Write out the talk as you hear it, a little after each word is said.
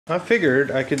I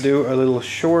figured I could do a little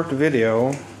short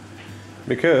video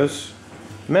because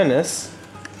Menace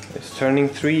is turning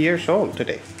 3 years old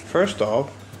today. First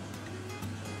off,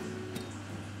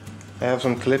 I have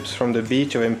some clips from the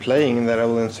beach of him playing that I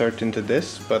will insert into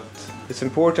this, but it's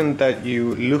important that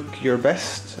you look your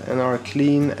best and are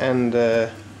clean and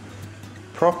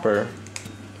proper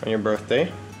on your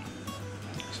birthday.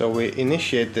 So we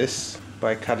initiate this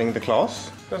by cutting the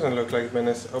claws. Doesn't look like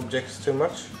Menace objects too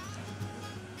much.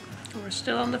 We're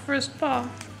still on the first paw.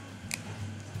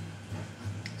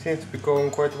 Seems to be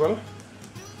going quite well.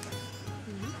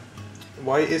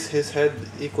 Why is his head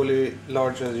equally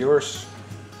large as yours?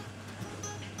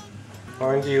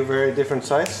 Aren't you very different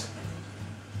size?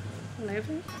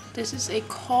 Maybe. This is a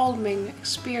calming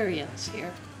experience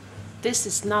here. This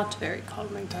is not very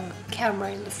calming to have a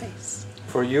camera in the face.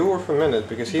 For you or for Menace?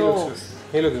 Because he looks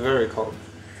very calm.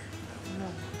 No.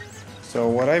 So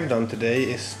what I've done today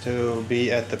is to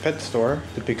be at the pet store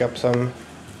to pick up some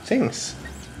things.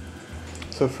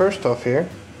 So first off here,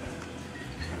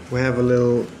 we have a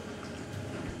little,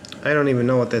 I don't even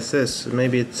know what this is.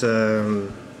 Maybe it's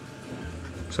some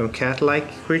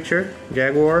cat-like creature,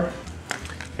 jaguar.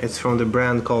 It's from the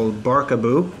brand called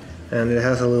Barkaboo, and it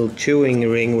has a little chewing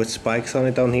ring with spikes on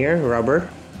it down here, rubber.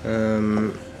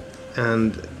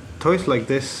 And toys like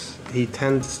this, he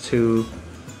tends to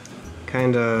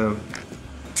kind of,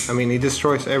 I mean, he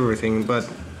destroys everything, but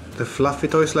the fluffy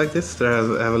toys like this that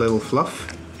have a little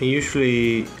fluff, he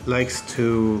usually likes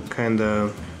to kind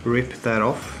of rip that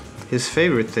off. His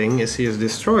favorite thing is he has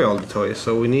destroyed all the toys,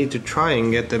 so we need to try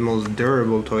and get the most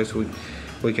durable toys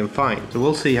we can find. So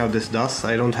we'll see how this does.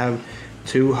 I don't have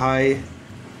too high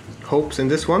hopes in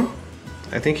this one.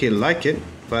 I think he'll like it,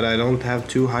 but I don't have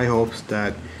too high hopes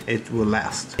that it will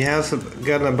last. He has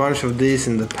gotten a bunch of these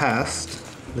in the past.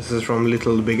 This is from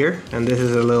Little Bigger, and this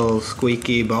is a little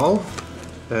squeaky ball,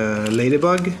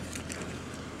 ladybug,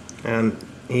 and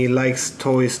he likes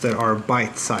toys that are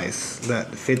bite size,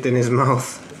 that fit in his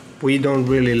mouth. We don't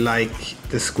really like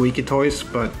the squeaky toys,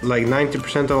 but like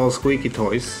 90% of all squeaky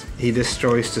toys, he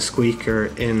destroys the squeaker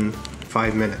in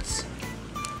 5 minutes.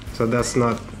 So that's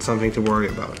not something to worry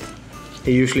about.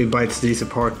 He usually bites these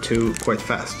apart too quite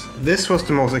fast. This was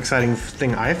the most exciting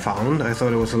thing I found. I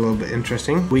thought it was a little bit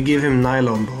interesting. We give him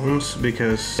nylon bones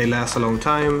because they last a long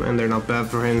time and they're not bad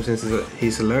for him since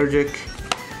he's allergic.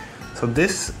 So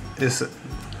this is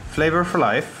Flavor for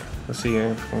Life. Let's see here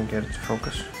if I can get it to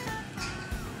focus.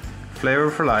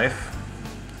 Flavor for Life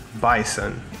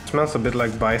bison. It smells a bit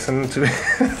like bison to me.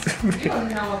 You don't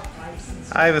know what bison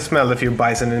is. I've smelled a few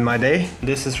bison in my day.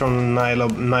 This is from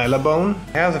Nylabone.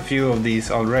 It has a few of these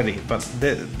already, but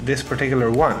this particular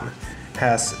one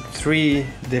has 3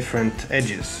 different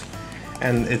edges,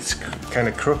 and it's kind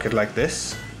of crooked like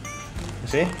this. You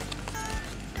see?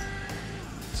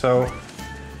 So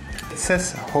it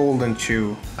says hold and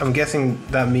chew. I'm guessing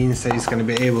that means that he's going to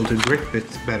be able to grip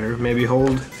it better. Maybe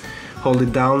hold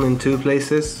it down in 2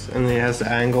 places, and it has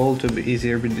the angle to be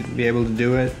easier to be able to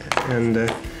do it. And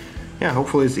yeah,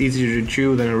 hopefully it's easier to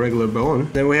chew than a regular bone.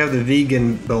 Then we have the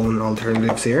vegan bone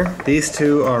alternatives here. These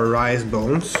 2 are rice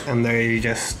bones, and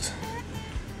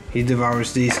he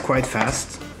devours these quite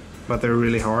fast, but they're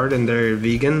really hard and they're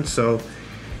vegan, so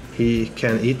he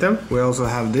can eat them. We also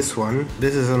have this one.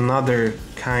 This is another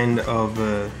kind of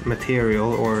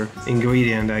material or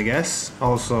ingredient, I guess.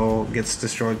 Also gets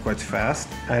destroyed quite fast.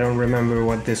 I don't remember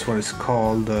what this one is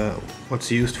called,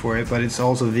 what's used for it, but it's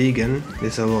also vegan.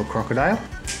 This is a little crocodile.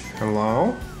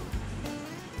 Hello.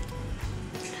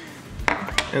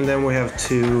 And then we have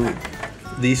 2,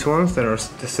 these ones that are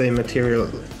the same material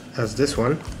as this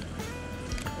one,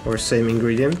 or same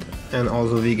ingredient, and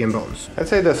also vegan bones. I'd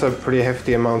say that's a pretty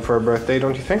hefty amount for a birthday,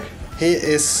 don't you think? He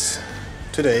is,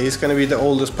 today, he's gonna be the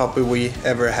oldest puppy we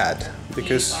ever had,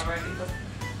 because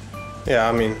yeah,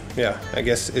 I mean, yeah, I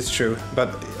guess it's true, but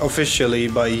officially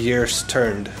by years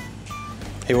turned,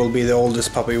 he will be the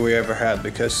oldest puppy we ever had,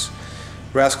 because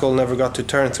Rascal never got to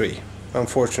turn 3,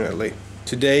 unfortunately.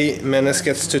 Today, Menace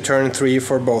gets to turn 3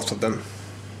 for both of them.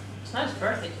 It's not his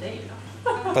birthday today, you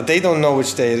know. But they don't know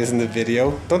which day it is in the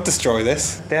video. Don't destroy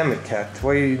this. Damn it, cat.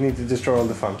 Why do you need to destroy all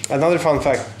the fun? Another fun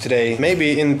fact today,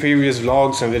 maybe in previous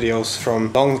vlogs and videos from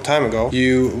a long time ago,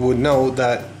 you would know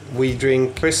that we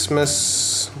drink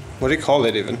Christmas... what do you call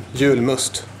it even?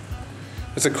 Julmust.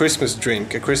 It's a Christmas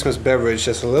drink, a Christmas beverage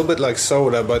that's a little bit like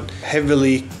soda, but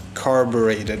heavily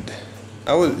carbonated.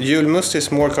 Julmust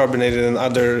is more carbonated than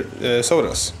other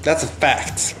sodas. That's a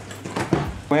fact.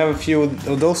 We have a few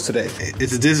of those today.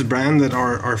 It's this brand that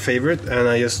are our favorite, and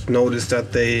I just noticed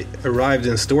that they arrived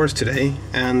in stores today,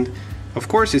 and Of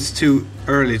course, it's too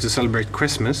early to celebrate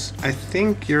Christmas. I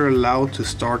think you're allowed to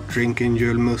start drinking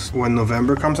julmust when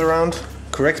November comes around.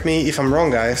 Correct me if I'm wrong,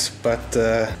 guys, but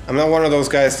I'm not one of those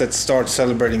guys that starts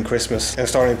celebrating Christmas and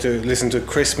starting to listen to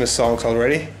Christmas songs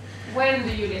already. When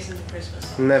do you listen to Christmas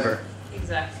songs? Never.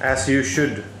 Exactly. As you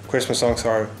should. Christmas songs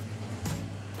are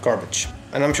garbage.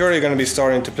 And I'm sure they're going to be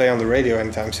starting to play on the radio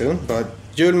anytime soon, but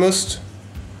julmust,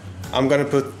 I'm going to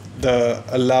put the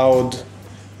allowed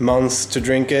months to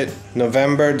drink it: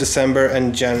 November, December,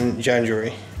 and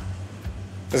January.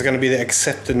 That's gonna be the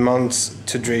accepted months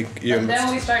to drink julmust. And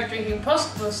then we start drinking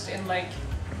postmust in like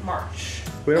March.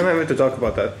 We don't have it to talk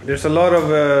about that. There's a lot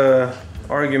of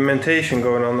argumentation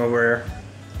going on over here.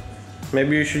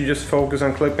 Maybe you should just focus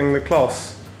on clipping the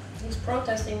cloths. He's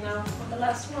protesting now on the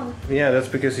last one. Yeah, that's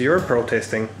because you're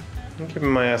protesting. I'm keeping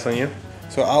my ass on you.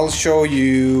 So I'll show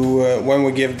you when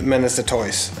we give Menace the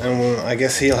toys, and I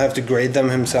guess he'll have to grade them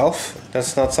himself.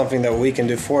 That's not something that we can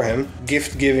do for him.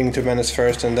 Gift giving to Menace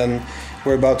first, and then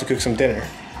we're about to cook some dinner.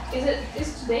 Is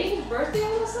today his birthday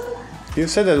all of a sudden? You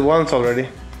said that once already.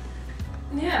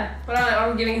 Yeah, but are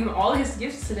we giving him all his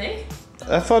gifts today?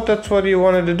 I thought that's what you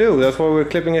wanted to do. That's why we're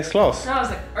clipping his clothes. No, it's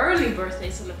like early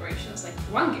birthday celebrations, like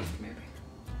one gift maybe.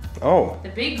 Oh. The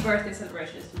big birthday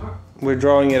celebration is tomorrow. We're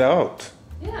drawing it out.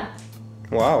 Yeah.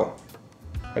 Wow.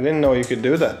 I didn't know you could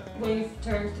do that. When you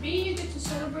turn 3, you get to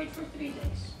celebrate for 3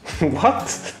 days. What?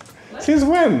 Since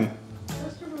when?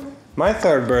 That's the rule. My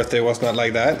 3rd birthday was not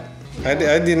like that. I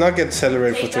did not get to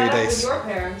celebrate for 3 Take that up days. with your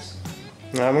parents.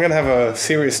 I'm gonna have a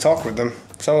serious talk with them.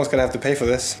 Someone's gonna have to pay for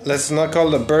this. Let's not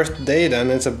call it a birthday then,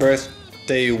 it's a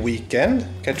birthday weekend.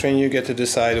 Katrin, you get to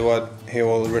decide what he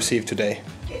will receive today.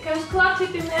 Here comes clock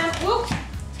tipping man. Whoop!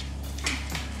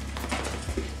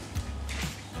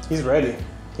 He's ready.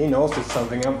 He knows there's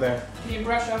something up there. Can you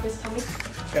brush off his tummy?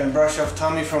 Gonna brush off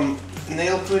tummy from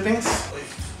nail clippings.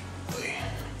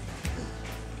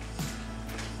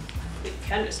 We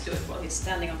can just do it while he's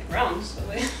standing on the ground, so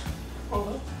we... Hold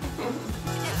on.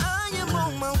 I am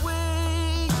on my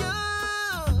way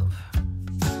up.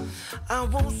 I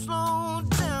won't slow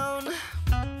down.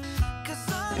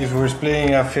 If we're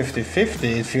splitting up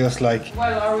 50-50, it feels like...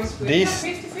 Well, are we splitting These- up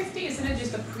 50-50? Isn't it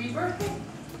just a pre-birthday?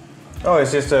 Oh,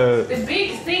 it's just a... The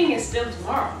big thing is still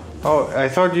tomorrow. Oh, I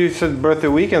thought you said birthday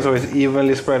weekend, so it's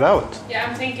evenly spread out. Yeah,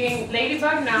 I'm thinking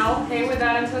Ladybug now, play with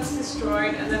that until it's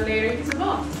destroyed, and then later it's a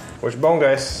bone. Which bone,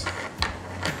 guys?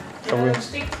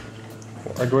 Stick.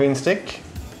 A green stick?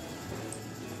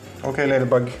 Okay,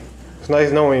 Ladybug. It's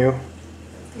nice knowing you.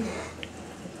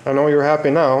 I know you're happy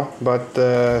now, but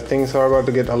things are about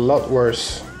to get a lot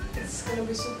worse. It's gonna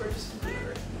be super just to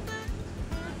deliver it.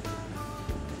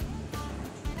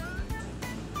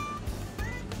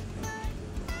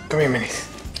 Come here, Menace.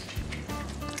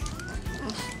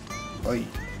 Oi.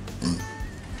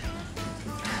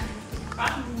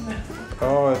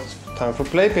 Oh, it's time for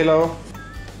play pillow.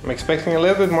 I'm expecting a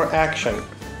little bit more action. You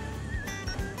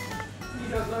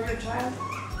don't know your child?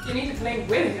 You need to play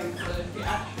with him for the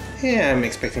action. Yeah, I'm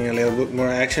expecting a little bit more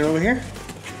action over here.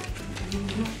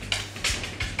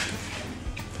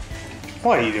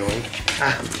 What are you doing?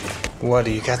 Ah, what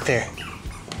do you got there?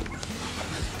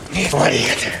 What do you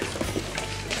got there?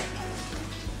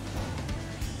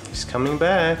 He's coming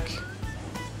back.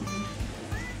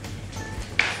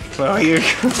 Oh, here you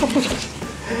go.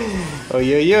 Oh,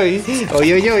 yo, yo. Oh,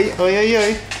 yo, yo. Oh, yo,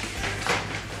 yo.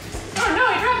 Oh no,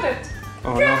 he dropped it!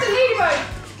 Oh, Dropped no. the ladybug!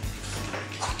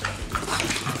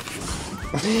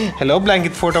 Hello,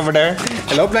 blanket fort over there.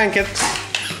 Hello, blanket.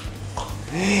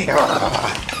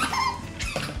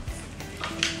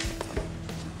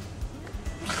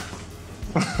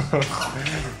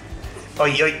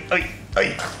 Oi, oi, oi,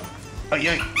 oi. Oi,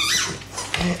 oi.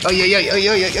 Oi, oi, oi, oi,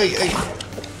 oi, oi, oi.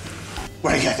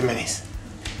 What do you got there, Menace?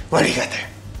 What do you got there?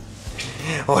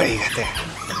 What do you got there?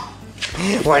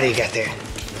 What do you got there?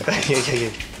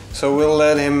 So we'll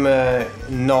let him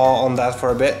gnaw on that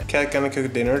for a bit. Cat gonna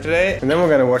cook dinner today, and then we're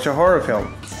gonna watch a horror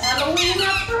film. Halloween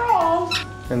after all!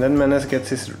 And then Menace gets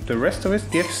the rest of his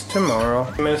gifts tomorrow.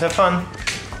 Menace, have fun.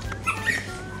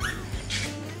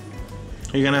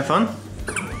 Are you gonna have fun?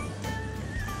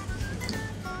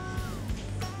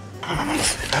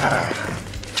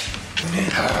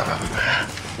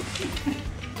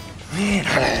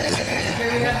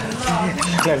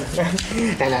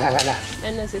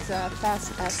 Menace is a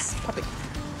fast ass puppy.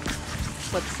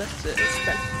 What's that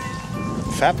spell?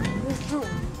 Fap?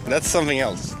 That's something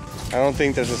else. I don't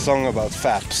think there's a song about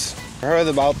faps. I heard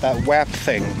about that WAP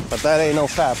thing, but that ain't no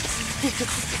fap.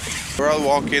 We're all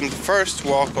walking the first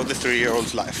walk of the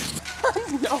 3-year-old's life.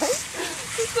 No,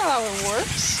 that's not how it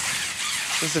works.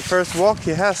 It's the first walk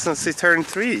he has since he turned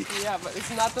 3. Yeah, but it's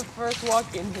not the first walk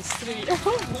in his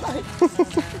 3-year-old life.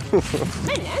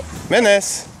 Menace?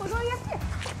 Menace! What are you here?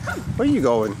 Where are you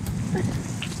going?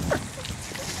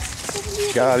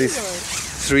 God, he's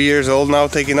 3 years old now,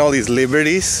 taking all these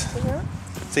liberties.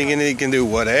 Thinking he can do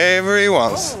whatever he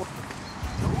wants. Oh,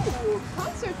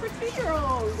 concert for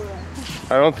 3-year-old.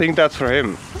 I don't think that's for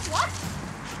him. What?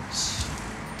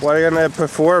 What are you gonna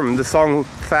perform? The song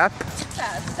Fap?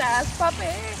 Fast ass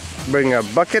puppy. Bring a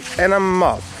bucket and a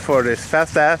mop for this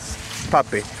fast ass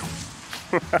puppy.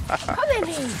 Come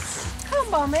in,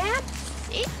 come on, man.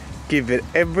 See? Give it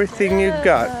everything you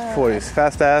got for this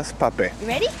fast ass puppy. You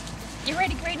ready? You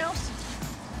ready, Grey Nose?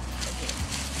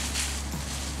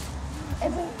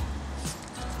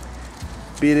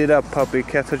 Beat it up, puppy.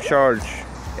 Catch a charge.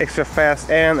 Extra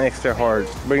fast and extra hard.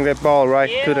 Bring that ball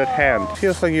right to that hand.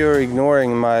 Feels like you're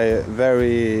ignoring my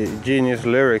very genius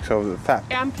lyrics of the Fap.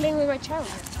 Yeah, I'm playing with my child.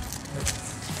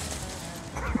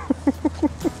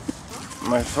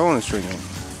 My phone is ringing.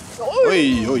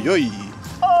 Oi, oi, oi.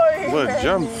 What a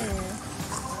jump.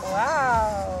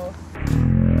 Wow.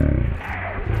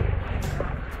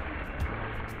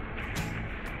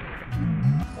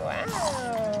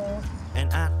 Wow.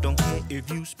 And I don't care if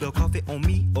you spill coffee on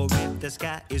me or if the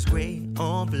sky is gray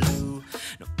or blue.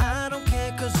 No, I don't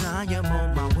care, cause I am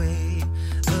on my way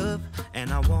up.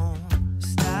 And I won't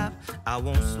stop, I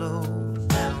won't slow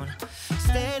down.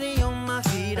 Steady on my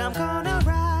feet, I'm gonna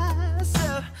rise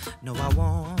up. No, I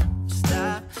won't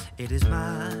stop, it is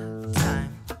my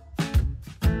time.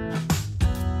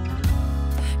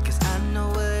 Cause I know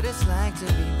what it's like to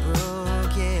be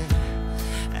broke, yeah.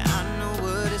 And I know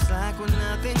what it's like when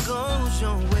nothing goes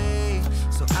your way.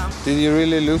 So I'm... Did you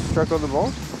really lose track of the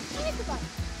ball?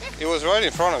 It was right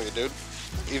in front of you, dude.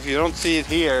 If you don't see it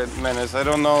here, Menace, I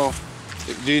don't know.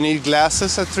 Do you need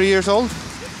glasses at 3 years old?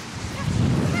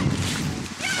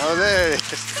 Oh, there it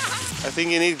is. I think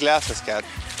you need glasses, Kat.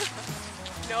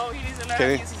 No, he needs to learn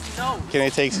to use his nose. Can I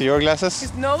take your glasses?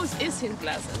 His nose is his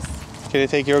glasses. Can I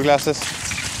take your glasses?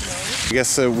 I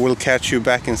guess we'll catch you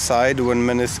back inside when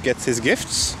Menace gets his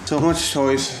gifts. So much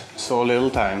toys, so little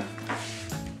time.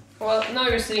 Well, now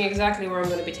you're seeing exactly where I'm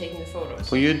going to be taking the photos.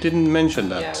 Well, you didn't mention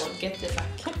that. Yeah, we'll get it back.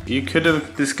 You could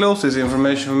have disclosed this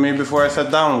information for me before I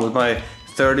sat down with my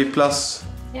 30+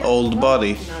 old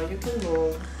body. Now you can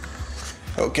move.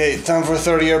 Okay, time for a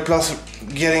 30-year+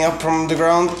 getting up from the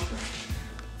ground.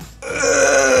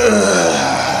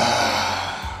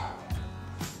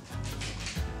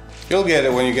 You'll get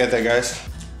it when you get there, guys.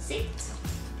 Sit.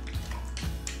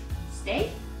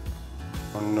 Stay.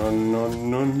 Oh, no, no,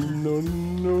 no, no,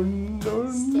 no, no,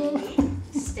 no.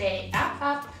 Stay. Up,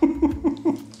 up.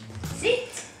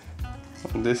 Sit.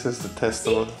 This is the test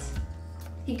Sit. of it.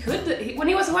 He could, when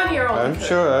he was 1 year old. I'm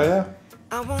sure, yeah.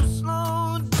 I won't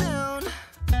slow down.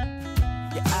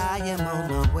 Yeah, I am on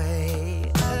my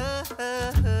way.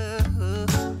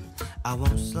 I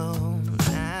won't slow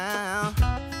down.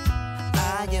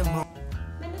 I am on.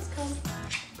 Menace, come.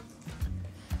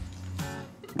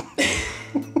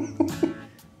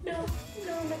 No,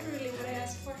 not really what I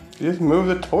asked for. Just move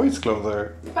the toys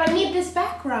closer. But I need this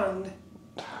background.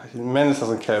 Menace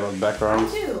doesn't care about I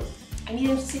background. do. I need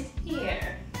him to sit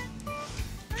here.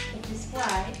 Which is why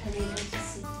I need him to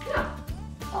sit. No.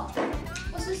 Oh,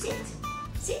 also sit.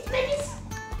 Sit, Menace.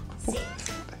 Sit.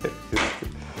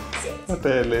 Sit. What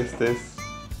the hell is this?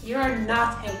 You are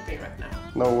not helping right now.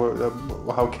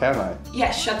 No, how can I?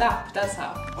 Yeah, shut up. That's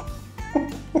how.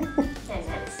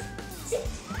 Menace, sit.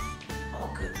 Oh,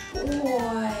 good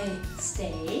boy.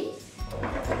 Stay.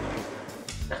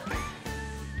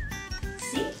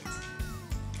 Sit.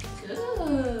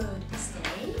 Good.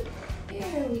 Stay.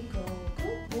 There we go.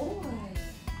 Good boy.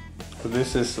 So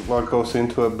this is what goes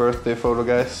into a birthday photo,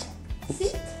 guys.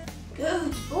 Sit.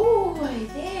 Good boy.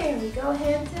 There we go.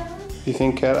 Hands down. You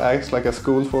think Kat acts like a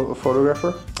school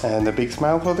photographer? And a big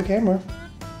smile for the camera.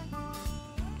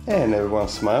 And everyone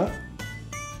smile.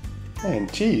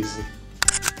 And cheese.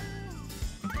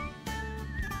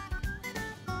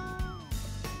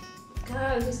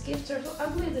 God, his gifts are so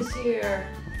ugly this year.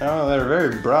 Oh, they're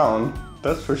very brown.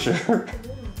 That's for sure.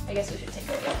 I guess we should take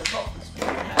away all the bones. We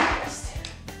can have the rest.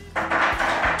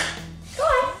 Go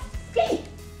on, play.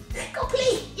 Go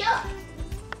play, yeah.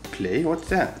 Play? What's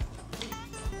that?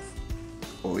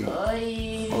 Oj.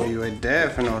 Oj. Oj, vad är det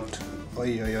för något?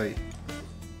 Oj, oj, oj.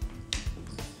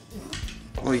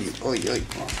 Oj, oj, oj.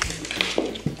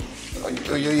 Oj,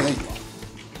 oj, oj, oj.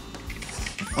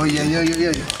 Oj, oj, oj, oj,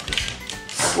 oj.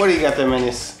 What do you got there,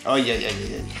 Menace? Oj, oj, oj,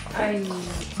 oj. Aj.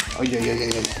 Oj, oj,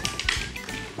 oj, oj.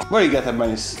 What do you got there,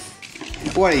 Menace?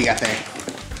 What do you got there?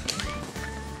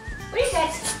 What is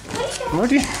that? What is that? What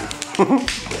do you...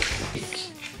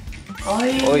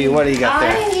 Oi, what do you got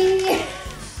there?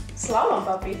 Slalom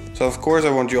puppy. So of course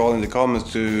I want you all in the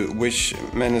comments to wish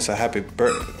Menace a happy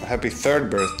third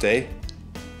birthday.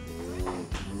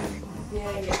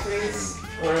 Yeah, you get rings.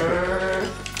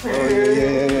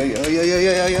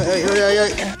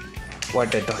 What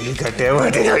did you get there?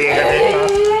 What did you get there?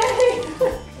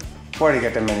 What did you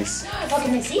get there, Menace? Oh,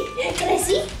 can I see? Can I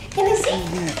see? Can I see?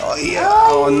 Oh yeah.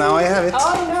 Oh, now I have it.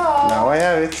 Oh no. Now I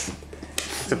have it.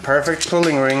 It's a perfect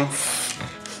pulling ring.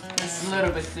 It's a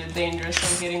little bit dangerous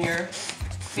on getting your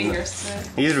fingers to...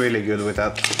 He's really good with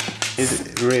that. He's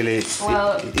really...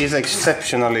 Well, he's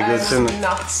exceptionally good. I would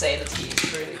not say that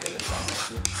he's really good at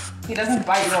that. He doesn't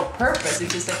bite you on purpose,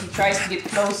 it's just that he tries to get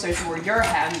closer to where your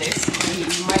hand is. He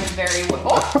might very well...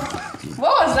 Oh!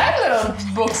 What was that little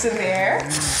books in the air?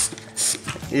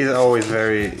 He's always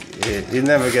very... He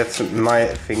never gets my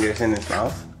fingers in his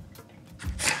mouth.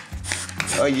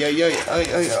 Oh yeah, yeah,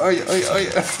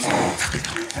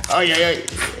 oh yeah,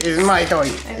 it's my toy.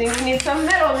 I think we need some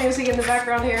metal music in the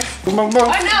background here. Boom, boom, boom.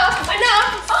 Oh no!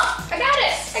 Oh I got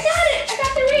it! I got it! I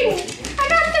got the ring! I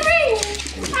got the ring!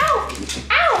 Ow!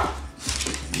 Ow!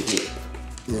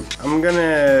 I'm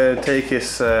gonna take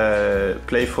his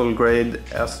playful grade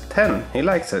as 10. He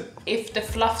likes it. If the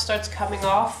fluff starts coming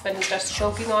off and he starts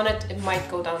choking on it, it might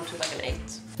go down to like an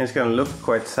 8. It's gonna look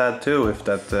quite sad too if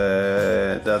that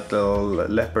that little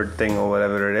leopard thing or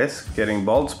whatever it is getting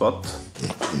bald spot.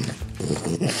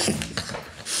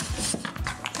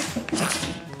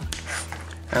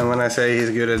 And when I say he's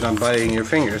good at not biting your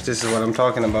fingers, this is what I'm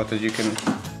talking about, that you can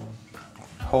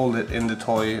hold it in the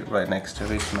toy right next to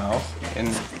his mouth, and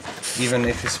even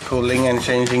if he's pulling and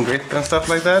changing grip and stuff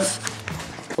like that.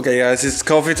 Okay guys, it's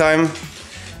coffee time.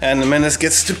 And Menace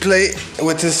gets to play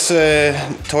with his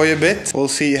toy a bit. We'll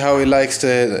see how he likes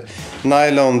the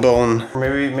nylon bone.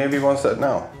 Maybe he wants that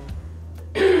now.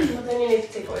 But then you need to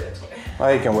take away the toy.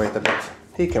 Oh, he can wait a bit.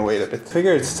 He can wait a bit.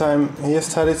 Figure it's time. He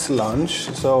just had his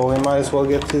lunch, so we might as well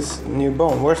get his new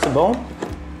bone. Where's the bone?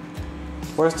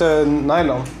 Where's the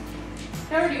nylon?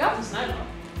 I already got this nylon.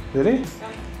 Did he?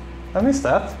 Yeah. I missed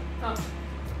that. Oh.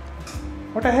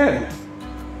 What the hell?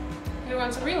 He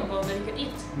wants a real bone that he can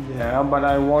eat. Yeah, but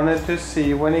I wanted to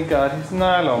see when he got his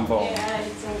nylon bone. Yeah,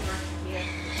 it's over here.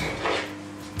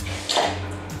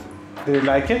 Did you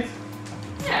like it?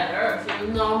 Yeah, there are a few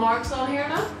gnaw marks on here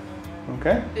now.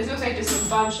 Okay. This looks like just a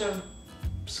bunch of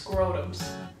scrotums.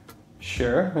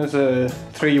 Sure, there's a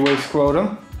 3-way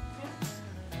scrotum.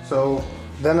 Yeah. So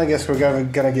then I guess we're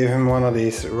gonna give him one of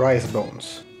these rice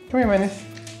bones. Come here, Menace.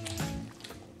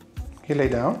 You lay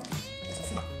down.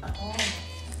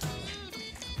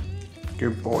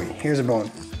 Good boy. Here's a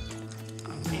bone.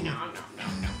 No.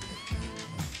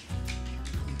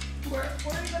 Where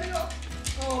are you gonna go?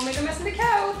 Oh, make a mess in the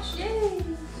couch! Yay!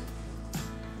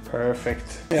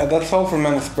 Perfect. Yeah, that's all for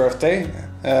Menace's birthday.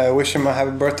 Wish him a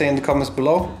happy birthday in the comments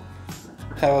below.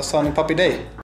 Have a sunny puppy day.